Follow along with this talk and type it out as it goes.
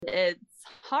it's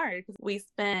hard because we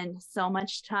spend so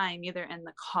much time either in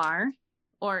the car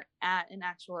or at an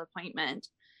actual appointment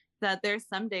that there's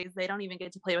some days they don't even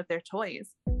get to play with their toys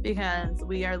because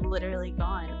we are literally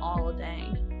gone all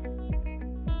day.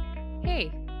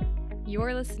 Hey,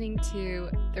 you're listening to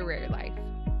The Rare Life.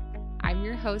 I'm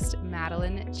your host,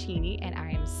 Madeline Cheney, and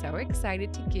I am so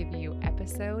excited to give you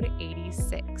episode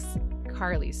 86,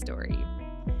 Karley's story.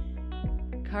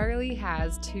 Karley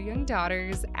has two young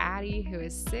daughters, Addie, who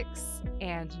is 6,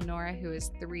 and Nora, who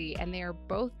is 3, and they are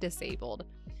both disabled.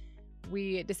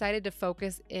 We decided to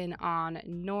focus in on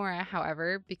Nora,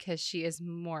 however, because she is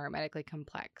more medically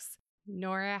complex.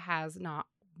 Nora has not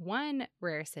one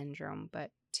rare syndrome,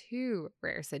 but 2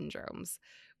 rare syndromes,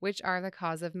 which are the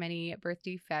cause of many birth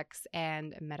defects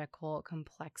and medical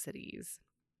complexities.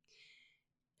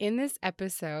 In this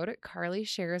episode, Karley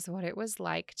shares what it was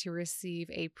like to receive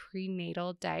a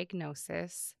prenatal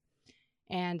diagnosis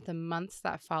and the months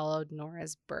that followed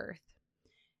Nora's birth.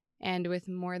 And with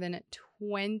more than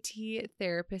 20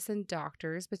 therapists and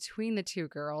doctors between the two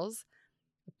girls,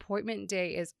 appointment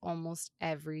day is almost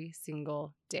every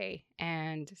single day.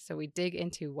 And so we dig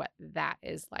into what that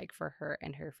is like for her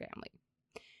and her family.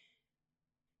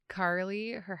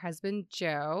 Karley, her husband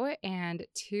Joe, and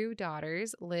 2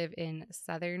 daughters live in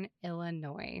Southern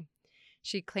Illinois.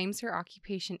 She claims her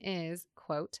occupation is,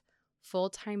 quote,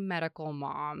 full-time medical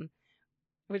mom,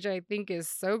 which I think is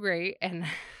so great. And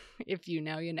if you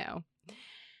know, you know.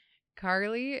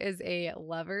 Karley is a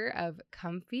lover of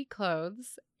comfy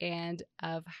clothes and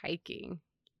of hiking.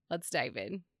 Let's dive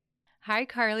in. Hi,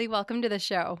 Karley. Welcome to the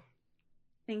show.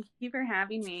 Thank you for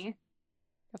having me.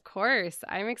 Of course.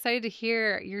 I'm excited to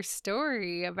hear your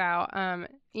story about,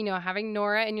 having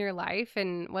Nora in your life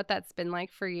and what that's been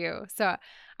like for you. So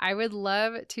I would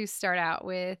love to start out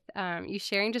with you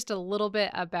sharing just a little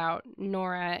bit about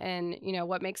Nora and,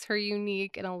 what makes her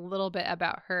unique and a little bit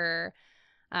about her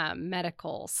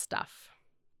medical stuff.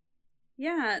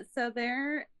 Yeah, so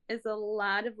there is a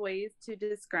lot of ways to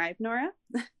describe Nora.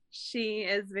 She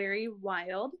is very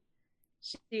wild.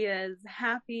 She is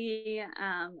happy,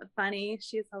 funny.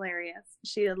 She's hilarious.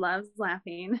 She loves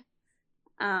laughing.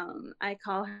 I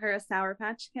call her a Sour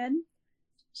Patch Kid.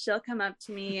 She'll come up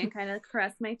to me and kind of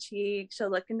caress my cheek. She'll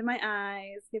look into my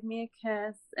eyes, give me a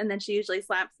kiss, and then she usually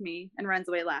slaps me and runs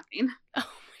away laughing.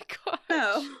 Oh my gosh.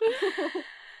 So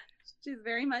she's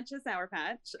very much a Sour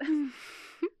Patch.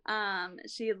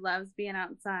 She loves being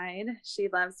outside. She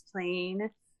loves playing.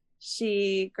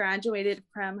 She graduated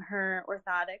from her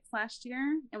orthotics last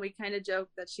year, and we kind of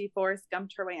joked that she Forrest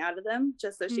Gumped her way out of them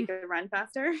just so she could run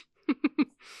faster.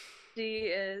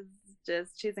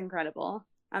 She's incredible.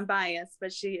 I'm biased,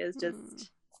 but she is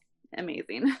just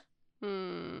amazing.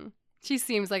 She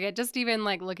seems like it. Just even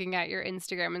like looking at your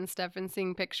Instagram and stuff and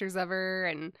seeing pictures of her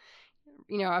and,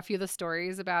 a few of the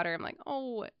stories about her, I'm like,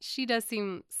 oh, she does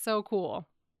seem so cool.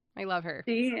 I love her.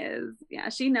 She is. Yeah,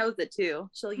 she knows it too.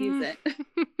 She'll use it.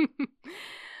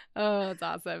 Oh, that's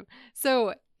awesome.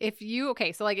 So if you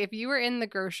were in the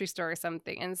grocery store or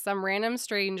something and some random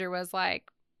stranger was like,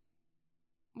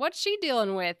 what's she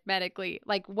dealing with medically?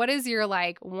 Like, what is your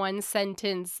one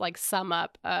sentence sum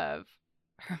up of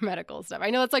her medical stuff? I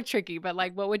know it's tricky, but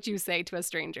what would you say to a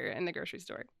stranger in the grocery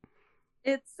store?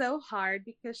 It's so hard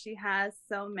because she has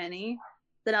so many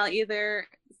that I'll either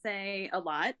say a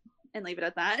lot and leave it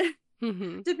at that,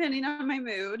 depending on my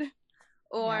mood.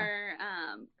 Or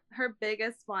her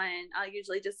biggest one, I'll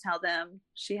usually just tell them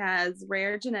she has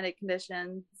rare genetic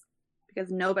conditions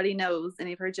because nobody knows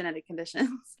any of her genetic conditions.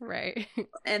 Right.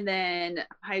 And then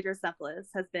hydrocephalus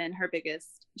has been her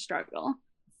biggest struggle.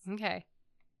 Okay.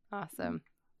 Awesome.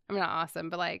 I'm not awesome,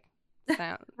 but right.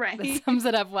 That sums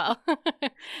it up well.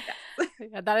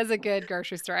 Yeah, that is a good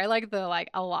grocery store. I like the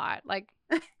a lot.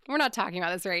 We're not talking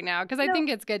about this right now because I think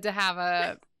it's good to have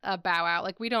a bow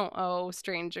out. We don't owe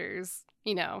strangers,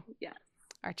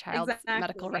 our child's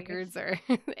medical records or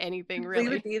anything really. We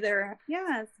would be there.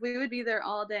 Yes, we would be there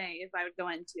all day if I would go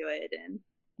into it, and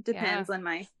it depends on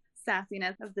my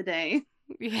sassiness of the day.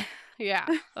 Yeah.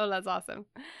 Oh, that's awesome.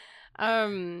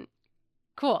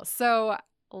 Cool. So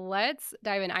let's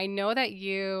dive in. I know that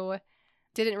you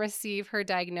didn't receive her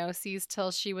diagnoses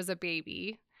till she was a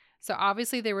baby. So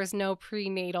obviously there was no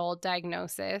prenatal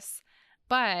diagnosis,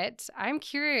 but I'm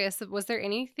curious, was there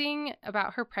anything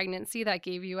about her pregnancy that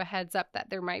gave you a heads up that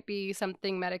there might be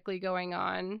something medically going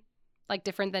on,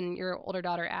 different than your older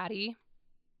daughter, Addie?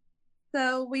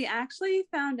 So we actually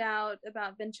found out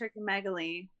about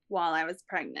ventriculomegaly while I was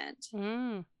pregnant.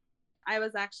 I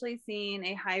was actually seeing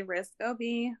a high-risk OB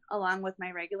along with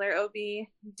my regular OB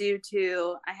due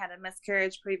to I had a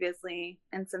miscarriage previously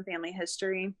and some family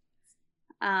history.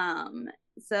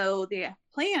 So the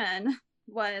plan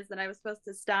was that I was supposed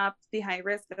to stop the high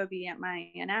risk OB at my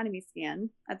anatomy scan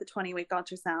at the 20-week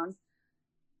ultrasound.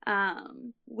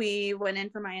 We went in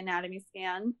for my anatomy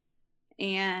scan,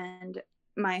 and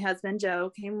my husband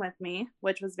Joe came with me,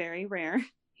 which was very rare.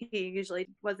 He usually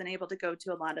wasn't able to go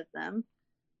to a lot of them.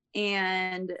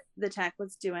 And the tech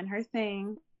was doing her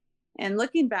thing. And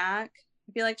looking back,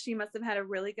 I feel like she must have had a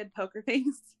really good poker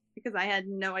face because I had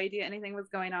no idea anything was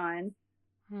going on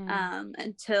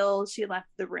until she left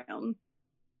the room.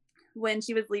 When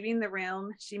she was leaving the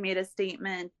room, she made a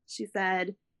statement. She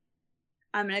said,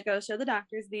 "I'm going to go show the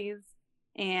doctors these,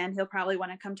 and he'll probably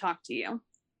want to come talk to you."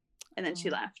 And then she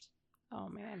left. Oh,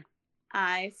 man.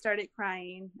 I started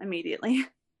crying immediately.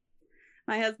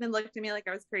 My husband looked at me like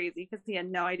I was crazy because he had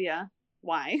no idea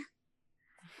why.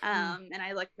 And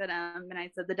I looked at him and I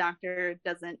said, "The doctor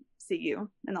doesn't see you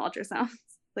in the ultrasounds.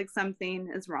 Like something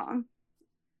is wrong."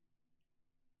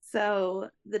 So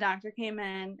the doctor came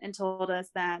in and told us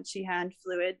that she had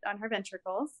fluid on her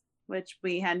ventricles, which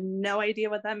we had no idea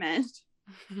what that meant.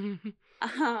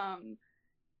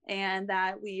 And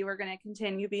that we were going to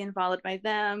continue being followed by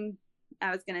them.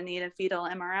 I was going to need a fetal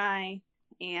MRI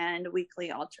and weekly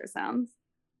ultrasounds.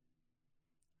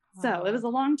 Wow. So it was a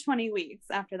long 20 weeks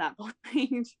after that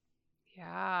point.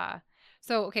 Yeah.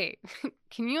 So, okay,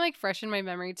 can you like freshen my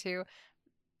memory too?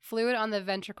 Fluid on the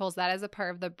ventricles, that is a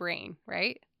part of the brain,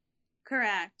 right?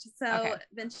 Correct. So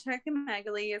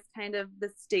ventriculomegaly is kind of the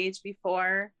stage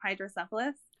before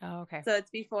hydrocephalus. Oh, okay. So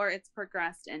it's before it's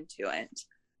progressed into it.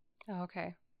 Oh,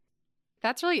 okay.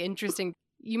 That's really interesting.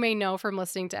 You may know from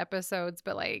listening to episodes,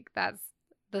 but like that's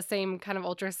the same kind of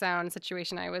ultrasound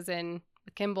situation I was in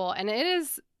with Kimball. And it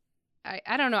is,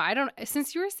 I don't know.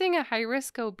 Since you were saying a high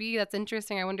risk OB, that's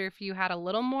interesting. I wonder if you had a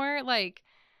little more, like,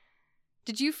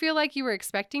 did you feel like you were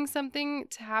expecting something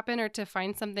to happen or to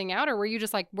find something out? Or were you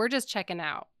just like, we're just checking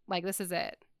out, like, this is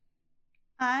it?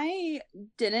 I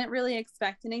didn't really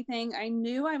expect anything. I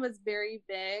knew I was very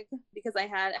big because I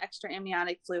had extra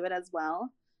amniotic fluid as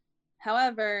well.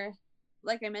 However,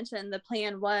 like I mentioned, the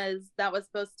plan was that was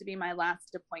supposed to be my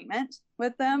last appointment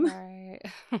with them. Right.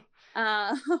 So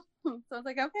I was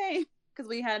like, okay, because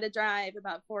we had to drive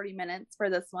about 40 minutes for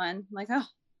this one. I'm like, oh,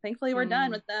 thankfully we're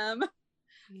done with them.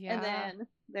 Yeah. And then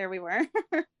there we were.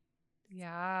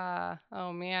 Yeah.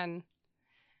 Oh, man.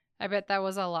 I bet that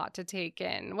was a lot to take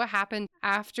in. What happened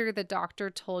after the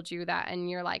doctor told you that and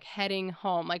you're like heading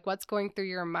home? Like what's going through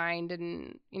your mind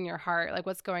and in your heart? Like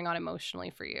what's going on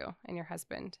emotionally for you and your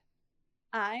husband?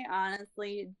 I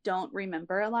honestly don't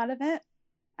remember a lot of it.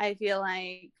 I feel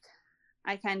like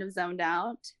I kind of zoned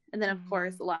out. And then, of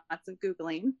course, lots of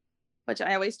Googling, which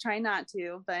I always try not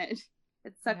to, but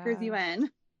it suckers you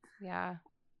in. Yeah.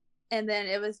 And then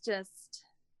it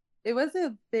was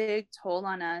a big toll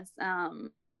on us.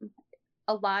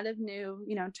 A lot of new,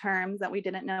 terms that we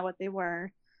didn't know what they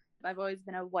were. I've always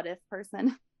been a what if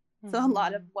person. So a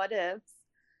lot of what ifs.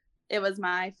 It was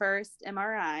my first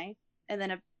MRI, and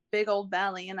then a big old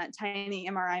belly in that tiny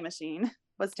MRI machine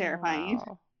was terrifying.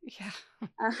 Wow. Yeah.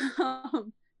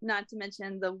 Not to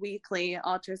mention the weekly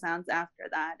ultrasounds after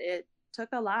that. It took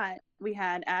a lot. We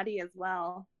had Addie as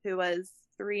well, who was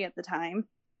 3 at the time.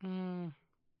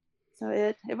 So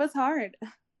it was hard.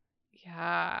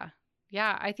 Yeah.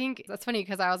 Yeah, I think that's funny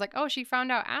because I was like, oh, she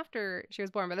found out after she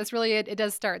was born. But that's really it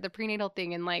does start the prenatal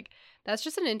thing. And like, that's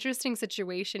just an interesting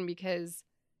situation because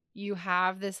you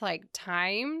have this like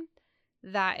time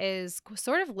that is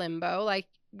sort of limbo, like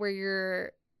where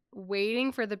you're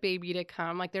waiting for the baby to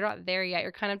come. Like they're not there yet.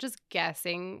 You're kind of just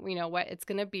guessing, what it's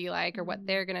going to be like or what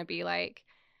they're going to be like.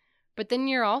 But then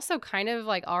you're also kind of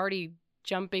like already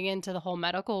jumping into the whole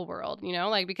medical world,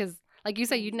 like because like you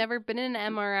said, you'd never been in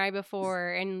an MRI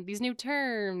before and these new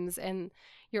terms and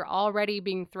you're already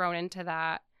being thrown into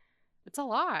that. It's a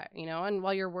lot, and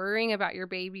while you're worrying about your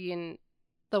baby and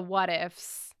the what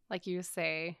ifs, like you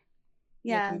say, it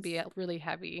can be really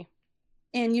heavy.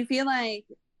 And you feel like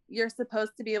you're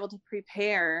supposed to be able to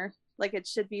prepare, like it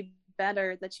should be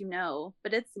better that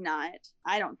but it's not.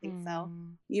 I don't think so.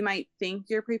 You might think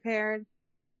you're prepared,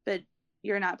 but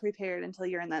you're not prepared until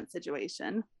you're in that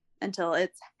situation, until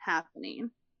it's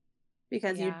happening,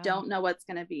 because you don't know what's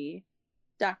going to be.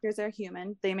 Doctors are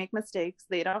human. They make mistakes.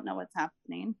 They don't know what's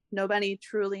happening. Nobody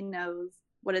truly knows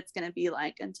what it's going to be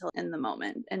like until in the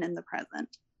moment and in the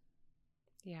present.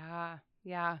 Yeah.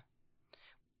 Yeah.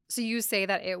 So you say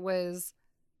that it was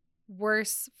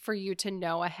worse for you to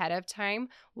know ahead of time.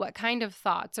 What kind of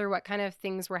thoughts or what kind of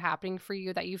things were happening for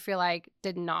you that you feel like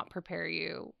did not prepare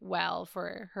you well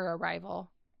for her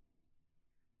arrival?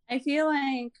 I feel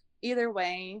like either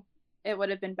way, it would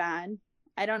have been bad.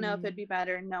 I don't know if it'd be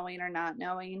better knowing or not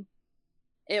knowing.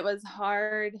 it was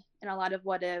hard and a lot of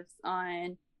what ifs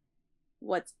on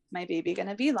what's my baby going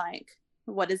to be like?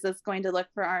 What is this going to look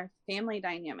for our family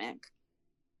dynamic?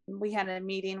 We had a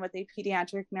meeting with a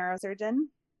pediatric neurosurgeon,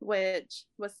 which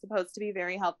was supposed to be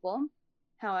very helpful.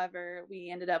 However, we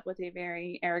ended up with a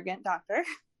very arrogant doctor.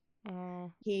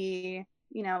 He,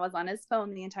 was on his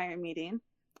phone the entire meeting.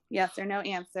 Yes or no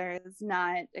answers,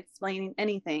 not explaining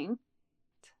anything.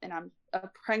 And I'm a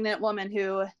pregnant woman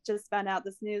who just found out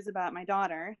this news about my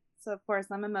daughter. So, of course,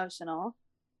 I'm emotional.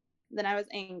 Then I was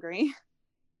angry.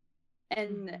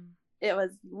 And it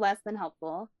was less than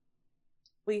helpful.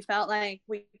 We felt like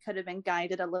we could have been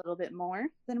guided a little bit more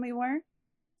than we were.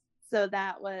 So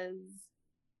that was,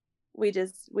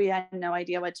 we had no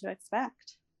idea what to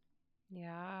expect.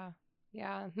 Yeah.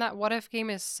 Yeah. That what if game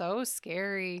is so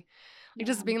scary. Like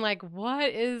just being like, what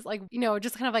is like,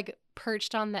 just kind of like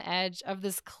perched on the edge of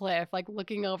this cliff, like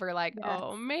looking over like,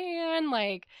 oh man,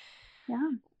 like,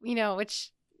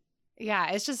 which,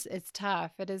 it's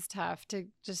tough. It is tough to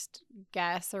just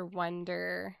guess or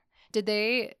wonder. Did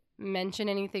they mention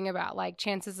anything about like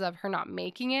chances of her not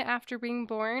making it after being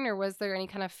born, or was there any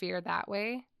kind of fear that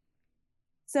way?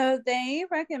 So they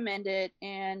recommended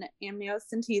an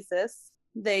amniocentesis.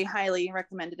 They highly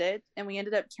recommended it, and we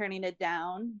ended up turning it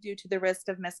down due to the risk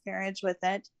of miscarriage with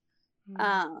it.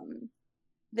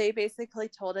 They basically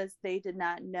told us they did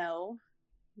not know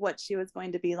what she was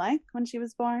going to be like when she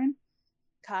was born.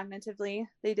 Cognitively,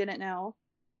 they didn't know.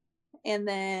 And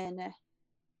then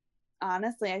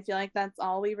honestly, I feel like that's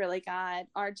all we really got.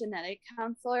 Our genetic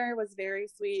counselor was very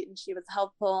sweet and she was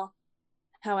helpful.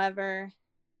 However,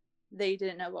 they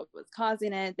didn't know what was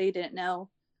causing it. They didn't know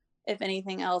if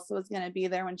anything else was going to be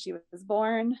there when she was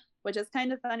born, which is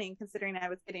kind of funny considering I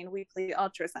was getting weekly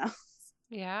ultrasounds.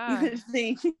 Yeah. You would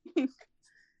think.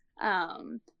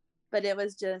 But it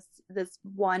was just this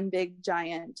one big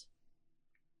giant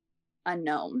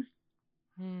unknown.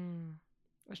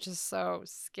 Which is so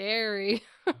scary.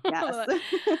 Yes.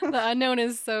 The unknown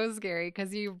is so scary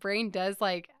because your brain does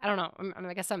like, I don't know,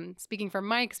 I guess I'm speaking from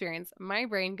my experience. My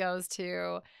brain goes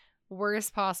to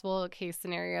worst possible case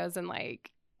scenarios and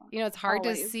like, it's hard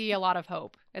to see a lot of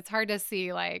hope. It's hard to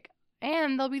see like,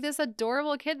 and there'll be this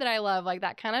adorable kid that I love. Like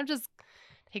that kind of just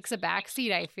takes a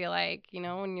backseat, I feel like,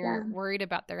 when you're worried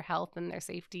about their health and their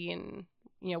safety and,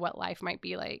 what life might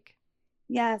be like.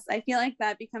 Yes, I feel like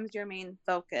that becomes your main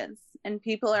focus. And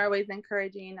people are always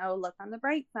encouraging, oh, look on the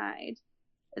bright side.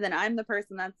 And then I'm the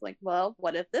person that's like, well,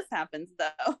 what if this happens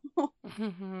though?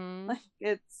 Like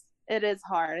it is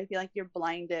hard. I feel like you're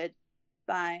blinded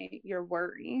by your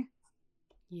worry.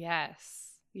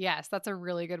 Yes, that's a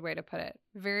really good way to put it.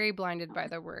 Very blinded by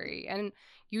the worry, and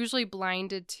usually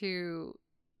blinded to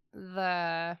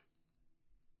the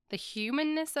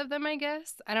humanness of them, I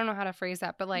guess. I don't know how to phrase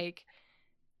that, but like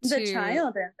the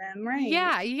child in them, right?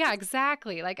 Yeah,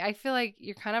 exactly. Like I feel like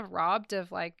you're kind of robbed of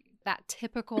like that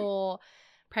typical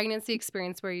pregnancy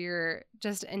experience where you're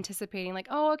just anticipating like,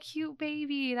 oh, a cute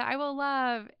baby that I will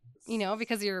love,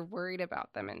 because you're worried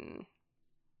about them and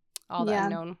all the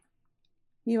unknown.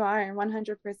 You are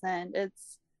 100%.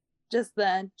 It's just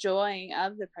the joy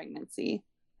of the pregnancy.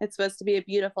 It's supposed to be a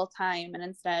beautiful time, and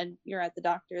instead you're at the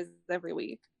doctor's every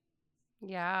week.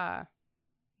 Yeah.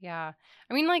 I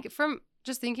mean, like from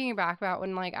just thinking back about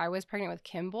when like I was pregnant with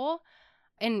Kimball,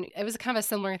 and it was kind of a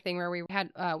similar thing where we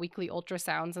had weekly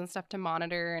ultrasounds and stuff to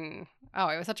monitor, and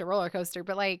it was such a roller coaster.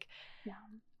 But like,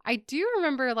 I do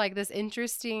remember like this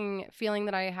interesting feeling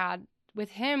that I had with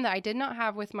him that I did not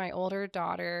have with my older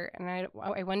daughter, and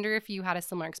I wonder if you had a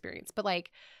similar experience. But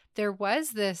like, there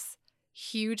was this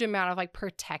huge amount of like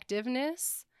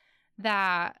protectiveness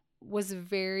that was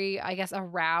very, I guess,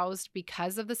 aroused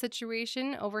because of the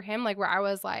situation over him, like where I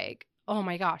was like, oh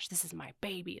my gosh, this is my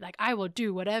baby. Like I will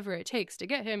do whatever it takes to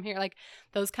get him here. Like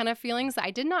those kind of feelings that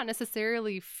I did not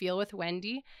necessarily feel with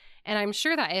Wendy. And I'm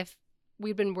sure that if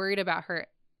we'd been worried about her,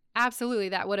 absolutely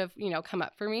that would have, come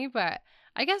up for me. But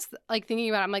I guess like thinking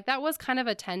about it, I'm like, that was kind of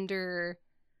a tender,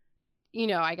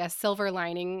 I guess silver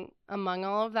lining among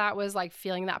all of that was like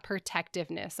feeling that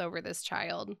protectiveness over this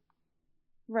child.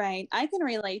 Right. I can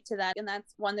relate to that. And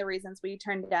that's one of the reasons we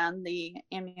turned down the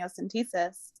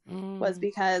amniocentesis was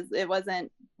because it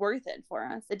wasn't worth it for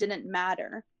us. It didn't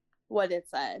matter what it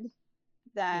said.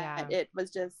 That it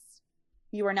was just,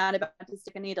 you were not about to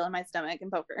stick a needle in my stomach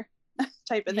and poke her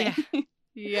type of thing.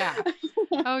 Yeah.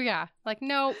 Oh, yeah. Like,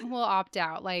 no, we'll opt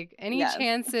out. Like, any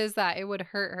chances that it would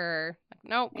hurt her? Like,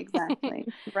 nope. Exactly.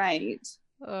 Right.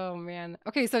 Oh, man.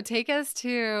 Okay, so take us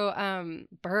to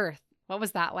birth. What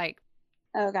was that like?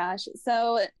 Oh, gosh.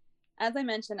 So, as I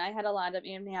mentioned, I had a lot of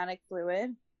amniotic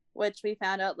fluid, which we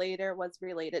found out later was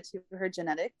related to her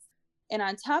genetics. And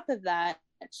on top of that,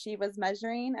 she was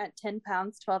measuring at 10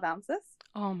 pounds, 12 ounces.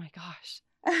 Oh my gosh.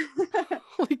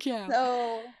 Holy cow.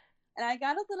 So, and I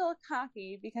got a little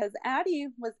cocky because Addie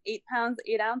was 8 pounds,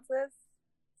 8 ounces.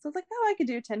 So I was like, oh, I could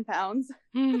do 10 pounds.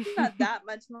 Not that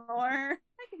much more.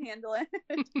 I can handle it.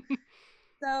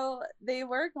 So they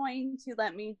were going to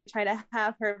let me try to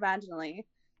have her vaginally.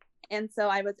 And so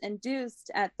I was induced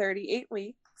at 38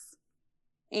 weeks.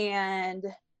 And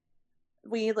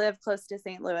we live close to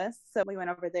St. Louis. So we went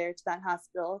over there to that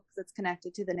hospital because it's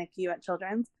connected to the NICU at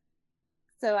Children's.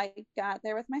 So I got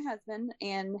there with my husband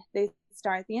and they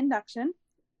start the induction.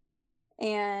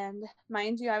 And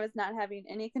mind you, I was not having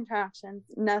any contractions,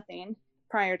 nothing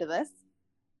prior to this.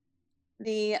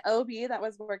 The OB that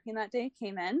was working that day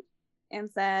came in and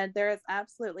said, there is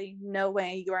absolutely no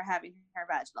way you are having her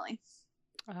vaginally.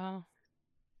 Oh.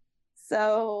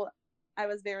 So I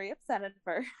was very upset at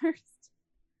first,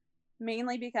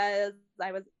 mainly because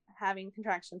I was having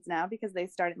contractions now because they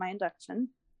started my induction.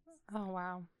 Oh,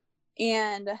 wow.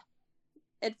 And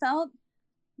it felt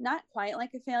not quite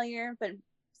like a failure, but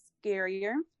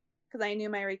scarier because I knew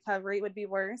my recovery would be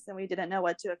worse and we didn't know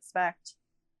what to expect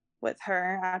with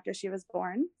her after she was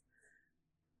born.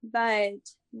 But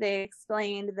they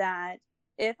explained that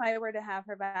if I were to have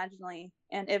her vaginally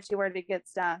and if she were to get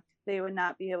stuck, they would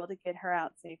not be able to get her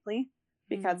out safely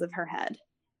because of her head.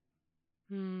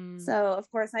 So, of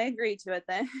course, I agreed to it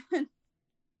then.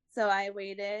 So I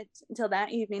waited until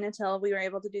that evening until we were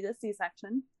able to do the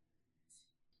C-section.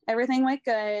 Everything went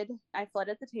good. I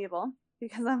flooded the table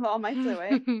because of all my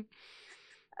fluid.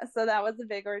 So that was a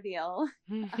big ordeal.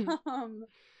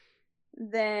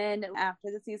 Then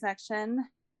after the C-section,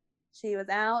 she was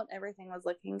out. Everything was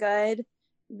looking good.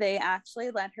 They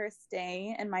actually let her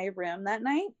stay in my room that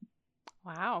night.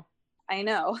 Wow. I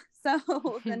know. So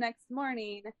the next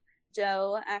morning,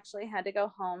 Joe actually had to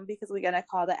go home because we got a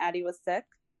call that Addie was sick.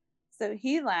 So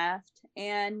he left,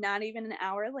 and not even an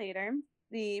hour later,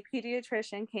 the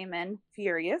pediatrician came in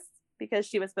furious because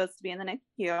she was supposed to be in the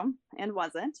NICU and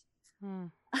wasn't.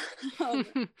 And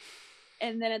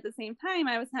then at the same time,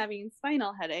 I was having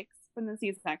spinal headaches from the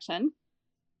C-section.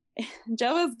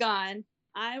 Joe was gone.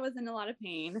 I was in a lot of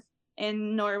pain,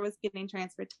 and Nora was getting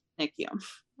transferred to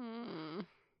NICU.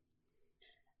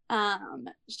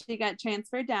 She got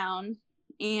transferred down,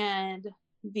 and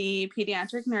the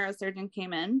pediatric neurosurgeon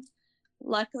came in.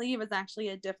 Luckily, it was actually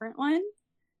a different one.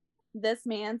 This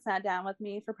man sat down with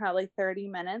me for probably 30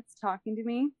 minutes talking to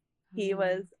me. He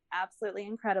was absolutely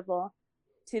incredible.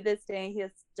 To this day, he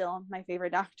is still my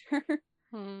favorite doctor.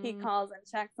 He calls and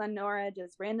checks on Nora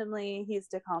just randomly. He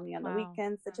used to call me on the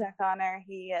weekends to check on her.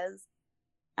 He is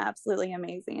absolutely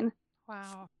amazing.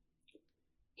 Wow.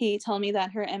 He told me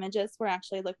that her images were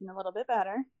actually looking a little bit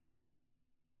better.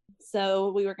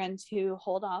 So we were going to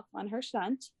hold off on her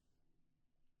shunt.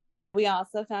 We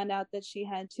also found out that she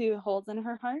had 2 holes in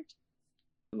her heart,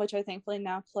 which are thankfully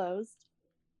now closed.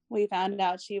 We found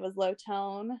out she was low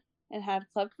tone and had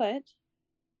club foot.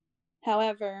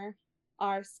 However,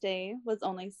 our stay was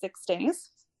only 6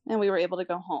 days and we were able to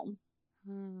go home.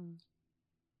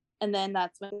 And then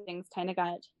that's when things kind of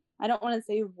got, I don't want to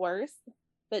say worse,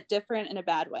 but different in a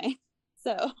bad way.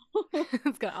 So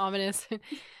it's got ominous.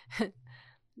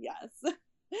 Yes.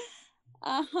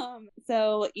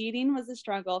 So eating was a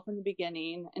struggle from the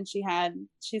beginning, and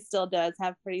she still does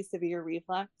have pretty severe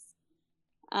reflux.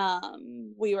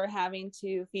 We were having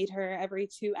to feed her every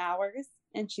 2 hours,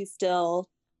 and she still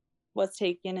was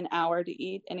taking an hour to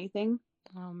eat anything.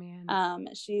 Oh man.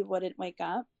 She wouldn't wake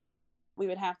up. We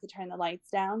would have to turn the lights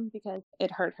down because it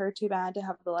hurt her too bad to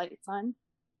have the lights on.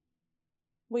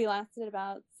 We lasted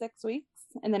about 6 weeks,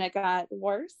 and then it got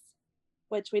worse,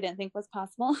 which we didn't think was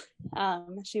possible.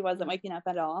 She wasn't waking up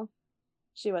at all.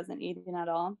 She wasn't eating at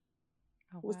all.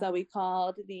 Oh, wow. So we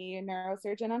called the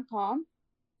neurosurgeon on call,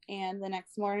 and the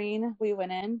next morning we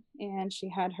went in and she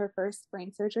had her first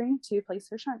brain surgery to place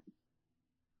her shunt.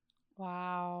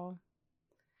 Wow.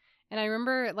 And I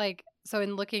remember, so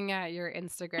in looking at your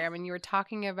Instagram, and you were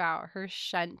talking about her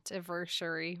shunt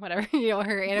anniversary, whatever,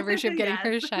 her anniversary of getting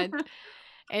her shunt.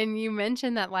 And you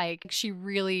mentioned that, she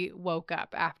really woke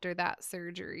up after that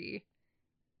surgery.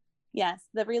 Yes,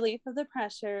 the relief of the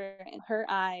pressure, and her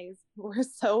eyes were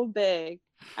so big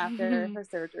after her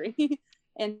surgery.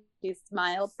 And she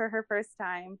smiled for her first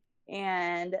time.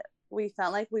 And we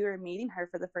felt like we were meeting her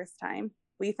for the first time.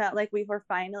 We felt like we were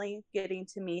finally getting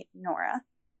to meet Nora.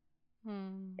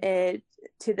 It,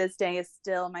 to this day, is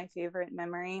still my favorite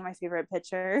memory, my favorite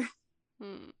picture.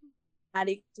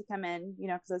 Addie to come in,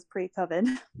 because it was pre-COVID.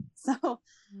 So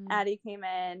Addie came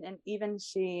in, and even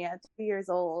she, at 2 years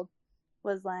old,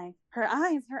 was like, her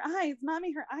eyes,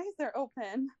 mommy, her eyes are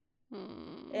open.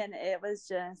 Mm. And it was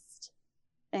just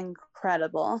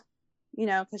incredible,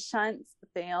 because shunts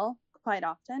fail quite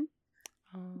often,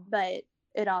 but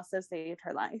it also saved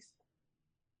her life.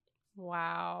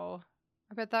 Wow.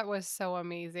 I bet that was so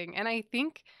amazing. And I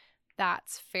think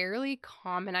that's fairly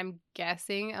common, I'm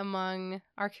guessing, among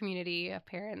our community of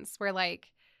parents, where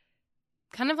like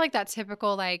kind of like that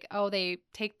typical, like, oh, they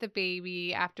take the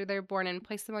baby after they're born and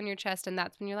place them on your chest, and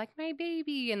that's when you're like, my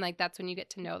baby, and like that's when you get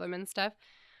to know them and stuff.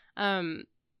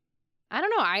 I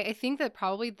don't know. I think that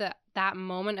probably that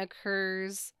moment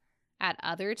occurs at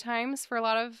other times for a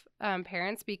lot of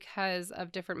parents because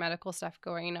of different medical stuff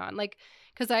going on. Like,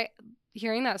 because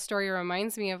hearing that story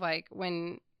reminds me of like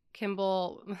when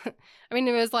Kimball, I mean,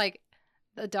 it was like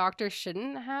the doctor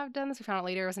shouldn't have done this. We found out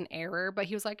later it was an error, but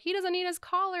he was like, he doesn't need his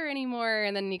collar anymore.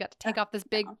 And then he got to take off this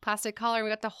big plastic collar, and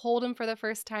we got to hold him for the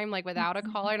first time, like without a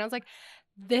collar. And I was like,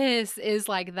 this is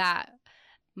like that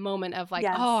moment of like,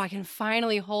 Yes. oh, I can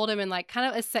finally hold him. And like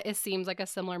kind of it seems like a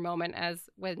similar moment as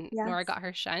when Nora got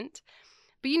her shunt.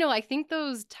 But I think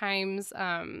those times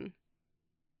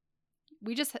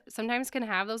we just sometimes can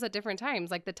have those at different times,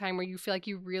 like the time where you feel like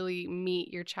you really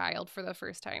meet your child for the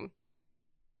first time.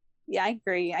 Yeah, I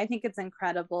agree. I think it's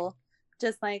incredible.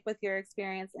 Just like with your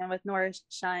experience and with Nora's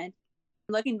shunt,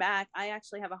 looking back, I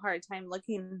actually have a hard time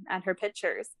looking at her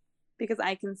pictures because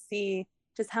I can see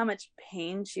just how much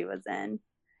pain she was in.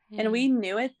 And we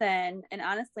knew it then. And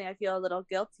honestly, I feel a little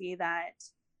guilty that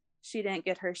she didn't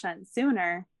get her shunt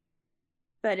sooner.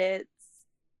 But it's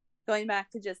going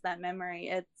back to just that memory.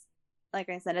 It's like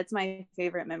I said, it's my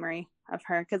favorite memory of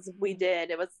her because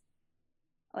it was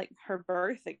like her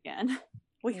birth again.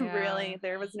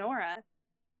 There was Nora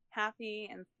happy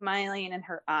and smiling, and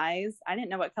her eyes, I didn't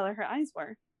know what color her eyes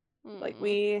were. It's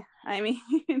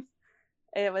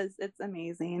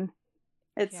amazing.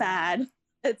 It's sad.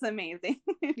 It's amazing.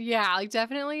 Yeah, like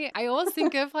definitely. I always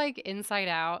think of like Inside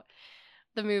Out,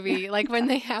 the movie, like when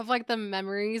they have like the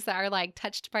memories that are like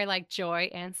touched by like joy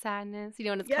and sadness,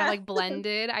 and it's kind of like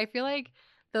blended. I feel like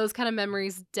those kind of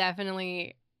memories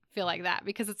definitely feel like that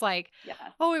because it's like,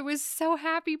 oh, it was so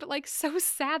happy, but like so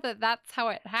sad that that's how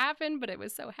it happened, but it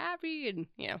was so happy. And,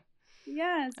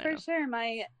 Yes, for sure.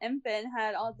 My infant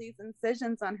had all these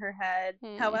incisions on her head.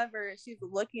 However, she's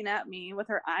looking at me with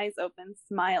her eyes open,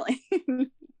 smiling.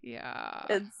 Yeah.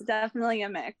 It's definitely a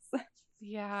mix.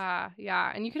 Yeah.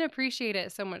 Yeah. And you can appreciate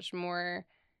it so much more,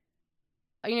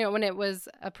 when it was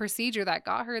a procedure that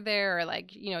got her there, or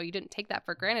like, you didn't take that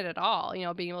for granted at all,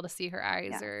 being able to see her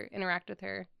eyes or interact with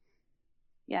her.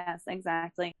 Yes,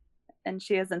 exactly. And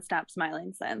she hasn't stopped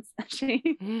smiling since.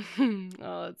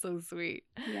 Oh, that's so sweet.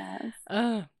 Yes.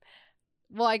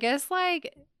 Well, I guess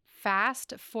like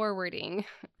fast forwarding,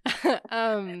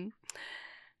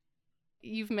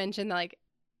 you've mentioned like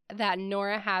that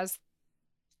Nora has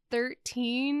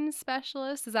 13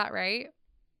 specialists. Is that right?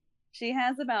 She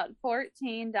has about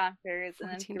 14 doctors and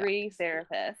then 3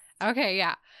 therapists. Okay,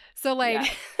 yeah. So like,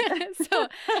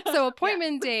 so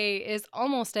appointment day is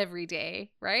almost every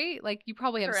day, right? Like you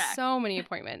probably have so many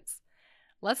appointments.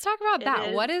 Let's talk about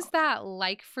that. What is that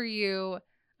like for you?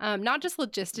 Not just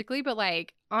logistically, but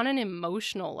like on an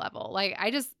emotional level. Like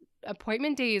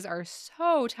appointment days are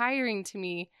so tiring to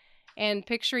me, and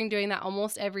picturing doing that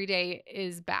almost every day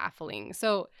is baffling.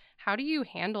 So how do you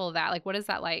handle that? Like, what is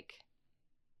that like?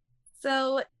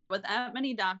 So with that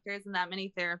many doctors and that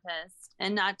many therapists,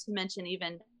 and not to mention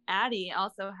even Addie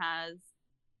also has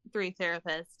 3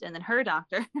 therapists and then her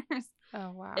doctors. Oh,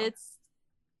 wow.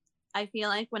 I feel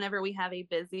like whenever we have a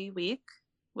busy week,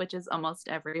 which is almost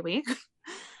every week,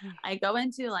 I go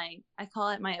into I call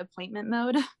it my appointment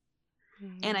mode.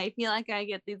 And I feel like I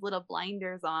get these little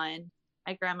blinders on.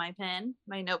 I grab my pen,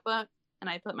 my notebook, and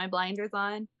I put my blinders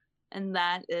on. And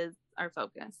that is our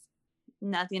focus.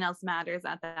 Nothing else matters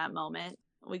at that moment.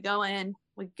 We go in,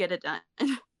 we get it done.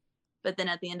 But then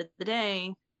at the end of the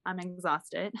day, I'm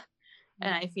exhausted.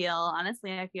 And I feel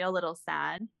a little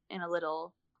sad and a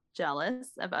little jealous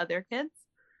of other kids.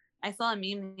 I saw a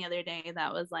meme the other day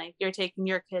that was like, you're taking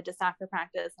your kid to soccer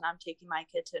practice and I'm taking my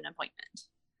kid to an appointment.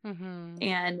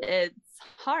 And it's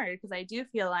hard because I do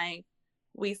feel like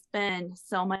we spend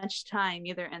so much time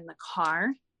either in the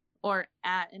car or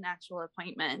at an actual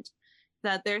appointment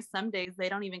that there's some days they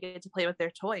don't even get to play with their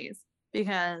toys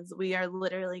because we are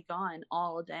literally gone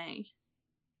all day.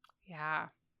 Yeah.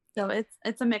 So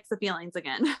it's a mix of feelings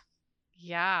again.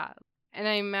 Yeah. And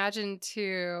I imagine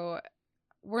too,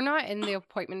 we're not in the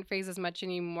appointment phase as much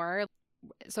anymore,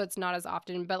 so it's not as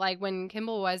often. But like when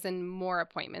Kimball was in more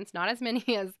appointments, not as many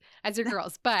as your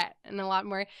girls, but and a lot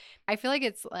more, I feel like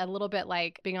it's a little bit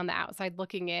like being on the outside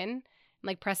looking in,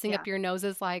 like pressing up your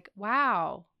noses like,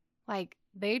 wow, like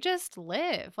they just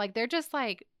live. Like they're just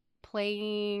like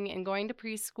playing and going to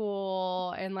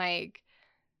preschool and like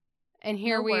and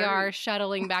here No we are worries.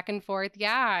 shuttling back and forth.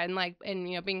 Yeah, and like and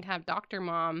you know being kind of doctor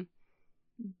mom.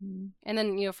 Mm-hmm. And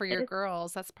then, you know, for your It,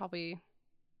 girls, that's probably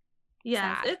yes,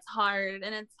 sad. it's hard,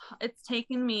 and it's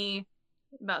taken me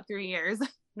about 3 years.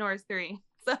 Nora's 3,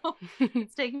 so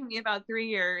it's taken me about 3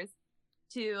 years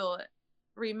to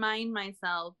remind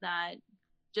myself that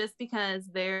just because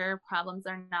their problems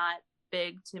are not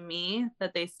big to me,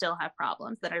 that they still have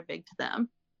problems that are big to them.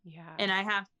 Yeah. And I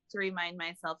have to remind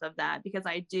myself of that because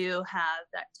I do have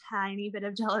that tiny bit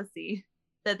of jealousy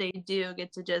that they do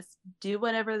get to just do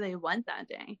whatever they want that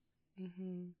day.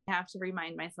 Mm-hmm. I have to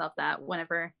remind myself that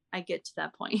whenever I get to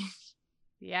that point.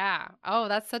 Yeah. Oh,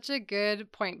 that's such a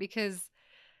good point because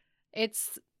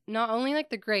it's not only like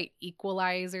the great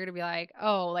equalizer to be like,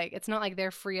 oh, like it's not like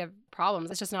they're free of problems.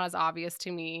 It's just not as obvious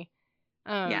to me.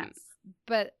 Um, Yes,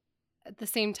 but at the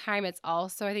same time, it's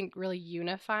also, I think, really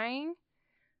unifying.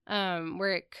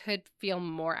 Where it could feel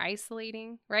more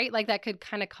isolating, right? Like that could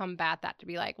kind of combat that to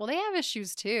be like, well, they have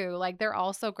issues too. Like they're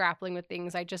also grappling with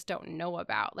things I just don't know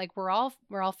about. Like we're all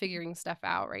figuring stuff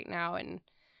out right now, and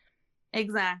so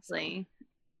exactly.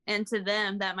 And to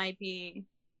them, that might be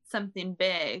something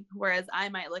big, whereas I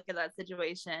might look at that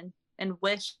situation and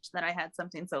wish that I had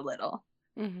something so little.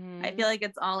 I mm-hmm. feel like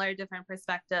it's all our different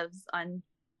perspectives on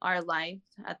our life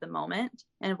at the moment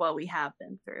and what we have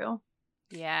been through.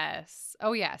 Yes.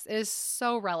 Oh yes, it is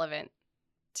so relevant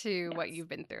to what Yes. you've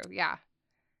been through. Yeah.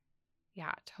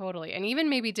 Yeah, totally. And even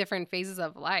maybe different phases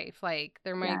of life. Like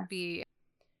there might Yes. be,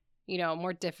 you know,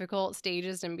 more difficult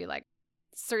stages and be like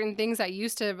certain things that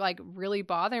used to like really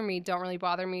bother me don't really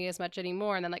bother me as much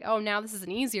anymore. And then like, oh, now this is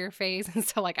an easier phase. And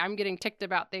so like I'm getting ticked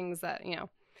about things that, you know,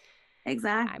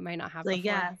 Exactly. I might not have before.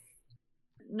 Yes.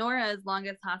 Nora's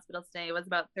longest hospital stay was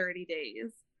about 30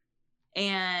 days.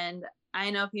 And I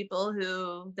know people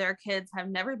who their kids have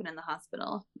never been in the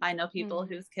hospital. I know people Mm,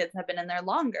 whose kids have been in there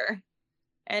longer.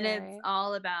 And it's right.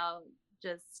 all about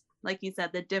just, like you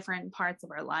said, the different parts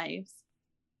of our lives.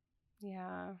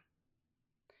 Yeah.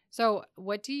 So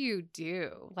what do you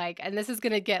do? Like, and this is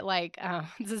going to get like,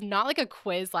 this is not like a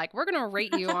quiz. Like we're going to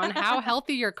rate you on how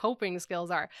healthy your coping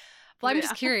skills are. But I'm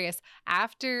just Yeah. curious,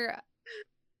 after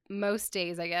most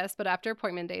days, I guess, but after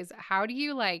appointment days, how do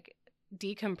you like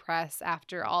decompress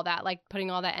after all that, like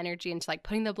putting all that energy into like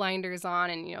putting the blinders on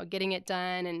and, you know, getting it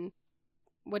done? And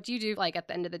what do you do like at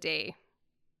the end of the day?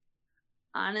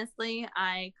 Honestly,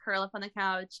 I curl up on the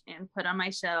couch and put on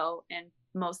my show and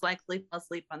most likely fall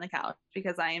asleep on the couch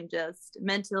because I am just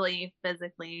mentally,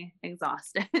 physically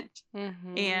exhausted.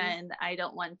 Mm-hmm. And I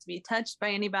don't want to be touched by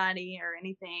anybody or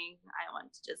anything. I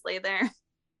want to just lay there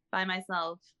by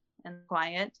myself and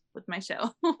quiet with my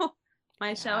show,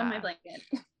 my show and my Yeah. blanket.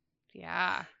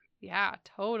 Yeah. Yeah,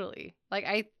 totally. Like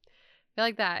I feel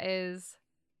like that is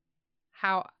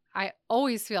how I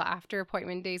always feel after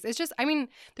appointment days. It's just, I mean,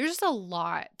 there's just a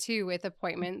lot too with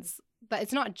appointments. But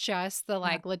it's not just the Yeah.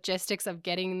 like logistics of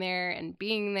getting there and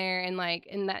being there and like,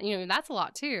 and that, you know, that's a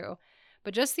lot too.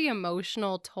 But just the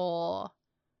emotional toll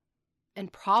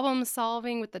and problem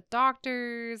solving with the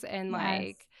doctors and Yes.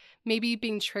 like maybe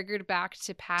being triggered back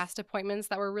to past appointments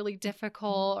that were really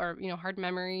difficult or, you know, hard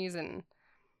memories and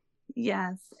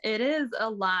Yes, it is a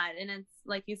lot. And it's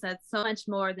like you said, so much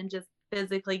more than just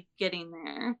physically getting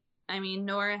there. I mean,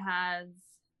 Nora has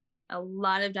a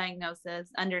lot of diagnoses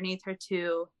underneath her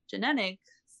two genetics,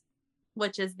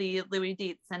 which is the Lewy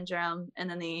Dietz syndrome and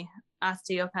then the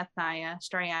osteopathia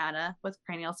striata with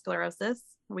cranial sclerosis.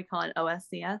 We call it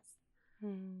OSCS.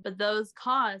 hmm. But those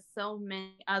cause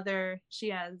she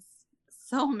has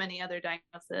so many other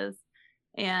diagnoses.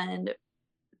 And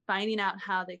finding out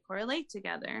how they correlate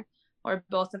together, or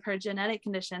both of her genetic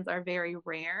conditions are very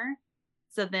rare.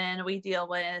 So then we deal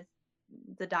with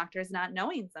the doctors not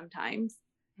knowing sometimes.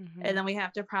 And Mm-hmm. then we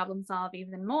have to problem solve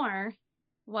even more.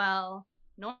 Well,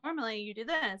 normally you do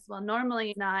this. Well,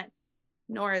 normally not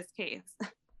Nora's case. Yeah.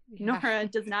 Nora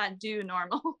does not do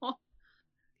normal.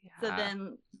 So Yeah.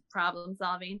 then problem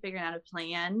solving, figuring out a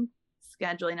plan,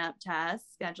 scheduling up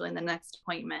tests, scheduling the next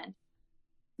appointment.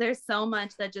 There's so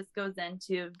much that just goes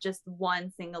into just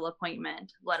one single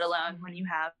appointment, let alone when you Mhm.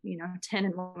 have, 10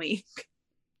 in 1 week.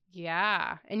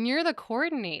 Yeah. And you're the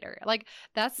coordinator. Like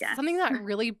that's Yes. something that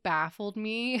really baffled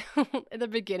me at the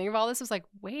beginning of all this was like,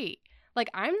 wait, like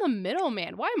I'm the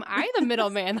middleman. Why am I the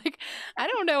middleman? Like I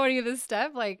don't know any of this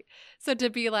stuff. Like so to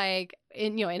be like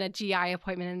in you know in a GI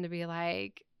appointment and to be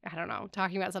like I don't know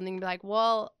talking about something and be like,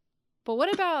 well, but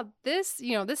what about this?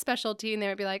 You know this specialty, and they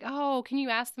would be like, oh, can you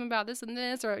ask them about this and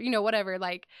this or you know whatever.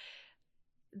 Like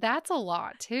that's a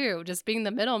lot too. Just being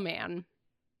the middleman.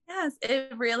 Yes,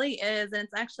 it really is. And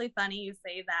it's actually funny you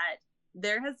say that.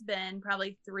 There has been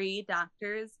probably 3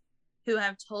 doctors who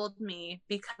have told me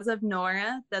because of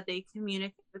Nora that they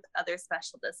communicate with other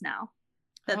specialists now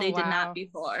that Oh, they did not wow.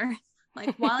 before.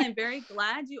 Like, while I'm very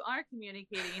glad you are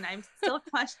communicating, I'm still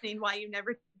questioning why you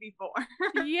never did before.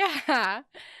 Yeah.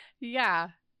 Yeah.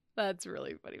 That's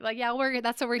really funny. Like, yeah,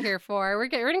 that's what we're here for. We're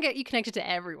going to get you connected to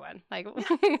everyone. Like,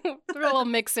 we're a little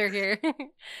mixer here.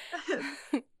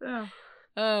 Oh.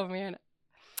 Oh, man.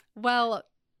 Well,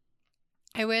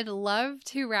 I would love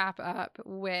to wrap up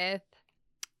with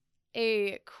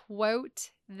a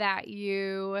quote that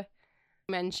you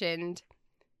mentioned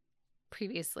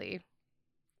previously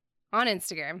on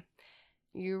Instagram.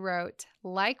 You wrote,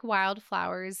 like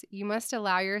wildflowers, you must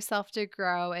allow yourself to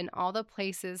grow in all the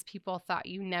places people thought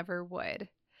you never would.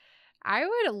 I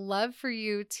would love for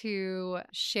you to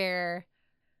share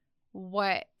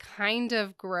what kind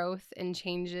of growth and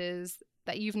changes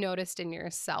that you've noticed in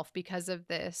yourself because of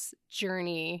this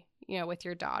journey, with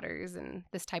your daughters and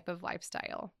this type of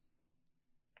lifestyle.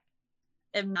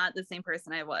 I'm not the same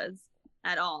person I was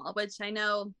at all, which I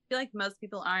feel like most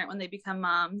people aren't when they become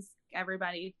moms.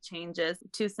 Everybody changes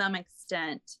to some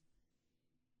extent,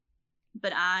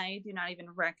 but I do not even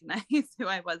recognize who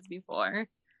I was before.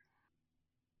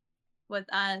 With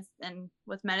us and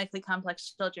with medically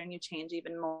complex children, you change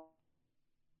even more.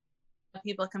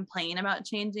 People complain about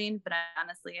changing, but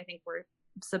honestly, I think we're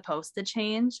supposed to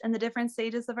change in the different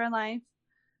stages of our life.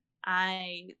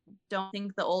 I don't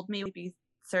think the old me would be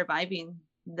surviving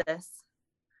this.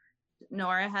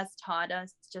 Nora has taught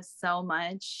us just so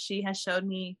much. She has showed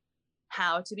me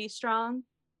how to be strong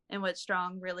and what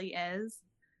strong really is.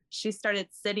 She started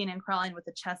sitting and crawling with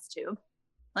a chest tube.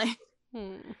 Like,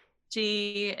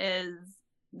 she is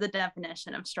the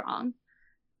definition of strong.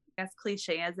 As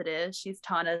cliche as it is, she's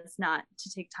taught us not to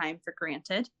take time for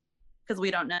granted because we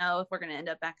don't know if we're going to end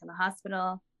up back in the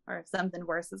hospital or if something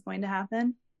worse is going to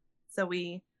happen. So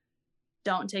we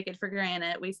don't take it for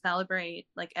granted. We celebrate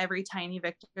like every tiny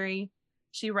victory.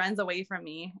 She runs away from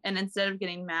me, and instead of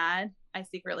getting mad, I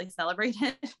secretly celebrate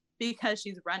it because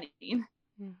she's running.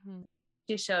 Mm-hmm.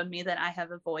 She showed me that I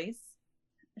have a voice.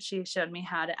 She showed me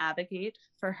how to advocate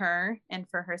for her and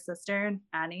for her sister,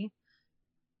 Addie.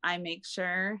 I make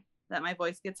sure that my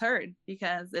voice gets heard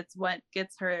because it's what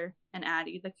gets her and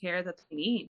Addie the care that they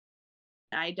need.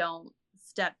 I don't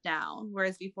step down,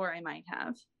 whereas before I might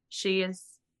have. She has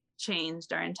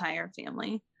changed our entire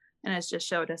family and has just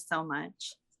showed us so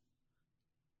much.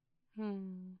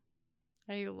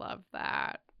 I love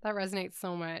that. That resonates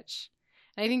so much.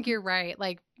 And I think you're right.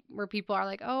 Like, where people are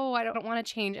like, oh, I don't want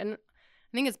to change. And I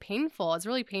think it's painful. It's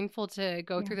really painful to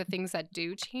go through the things that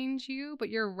do change you. But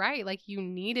you're right. Like, you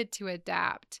needed to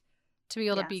adapt to be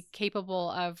able to be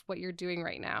capable of what you're doing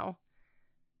right now.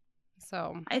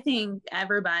 So I think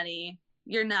everybody,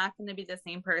 you're not going to be the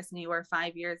same person you were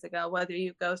 5 years ago, whether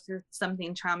you go through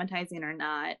something traumatizing or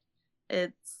not.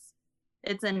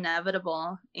 It's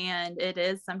inevitable, and it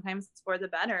is sometimes for the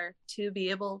better to be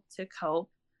able to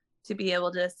cope, to be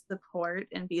able to support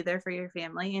and be there for your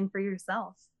family and for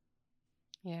yourself.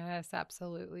 Yes,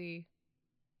 absolutely.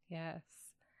 Yes.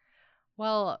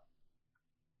 Well,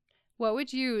 what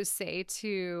would you say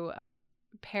to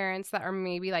parents that are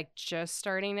maybe like just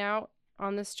starting out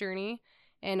on this journey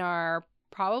and are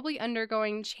probably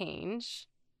undergoing change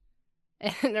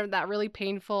and that really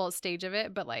painful stage of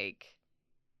it, but like,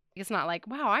 it's not like,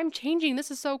 wow, I'm changing.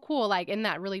 This is so cool. Like, in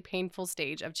that really painful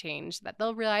stage of change that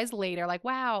they'll realize later, like,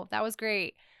 wow, that was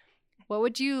great. What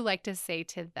would you like to say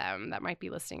to them that might be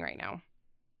listening right now?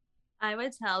 I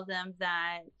would tell them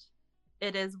that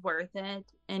it is worth it,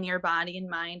 and your body and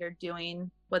mind are doing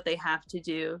what they have to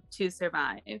do to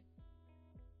survive.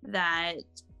 That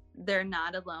they're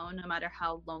not alone, no matter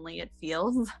how lonely it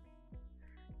feels.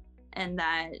 And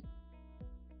that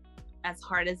as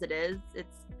hard as it is,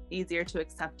 it's easier to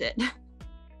accept it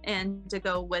and to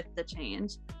go with the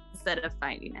change instead of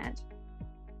fighting it.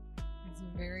 It's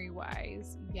very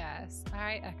wise. Yes,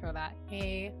 I echo that.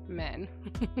 Amen.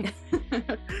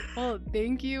 Well,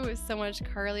 thank you so much,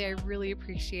 Karley. I really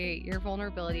appreciate your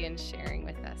vulnerability and sharing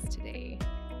with us today.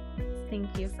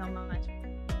 Thank you so much.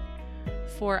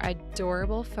 For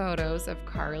adorable photos of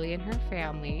Karley and her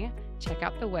family, check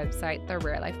out the website,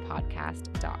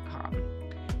 therarelifepodcast.com.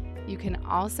 You can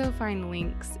also find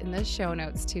links in the show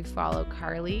notes to follow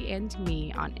Karley and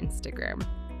me on Instagram.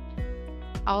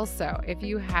 Also, if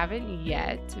you haven't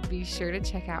yet, be sure to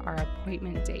check out our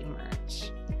appointment day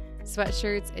merch.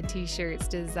 Sweatshirts and t-shirts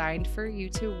designed for you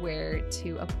to wear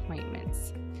to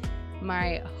appointments.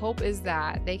 My hope is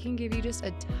that they can give you just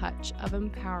a touch of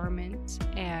empowerment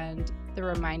and the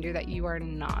reminder that you are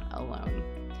not alone.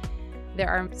 There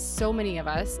are so many of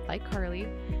us, like Karley,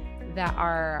 that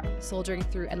are soldiering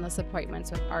through endless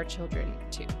appointments with our children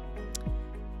too.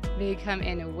 They come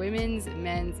in women's,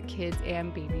 men's, kids,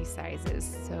 and baby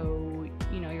sizes, so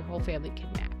your whole family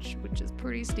can match, which is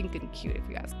pretty stinking cute if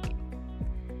you ask me.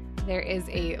 There is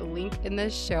a link in the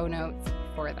show notes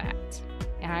for that.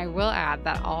 And I will add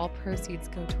that all proceeds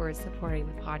go towards supporting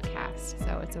the podcast,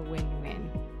 so it's a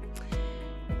win-win.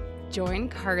 Join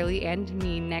Karley and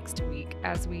me next week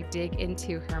as we dig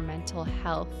into her mental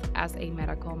health as a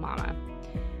medical mama.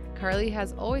 Karley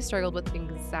has always struggled with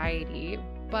anxiety,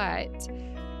 but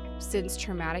since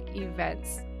traumatic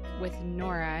events with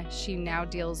Nora, she now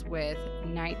deals with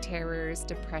night terrors,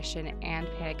 depression, and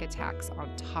panic attacks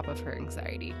on top of her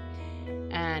anxiety.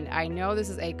 And I know this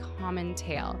is a common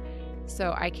tale,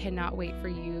 so I cannot wait for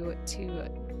you to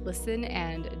listen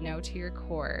and know to your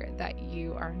core that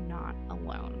you are not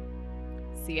alone.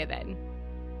 See you then.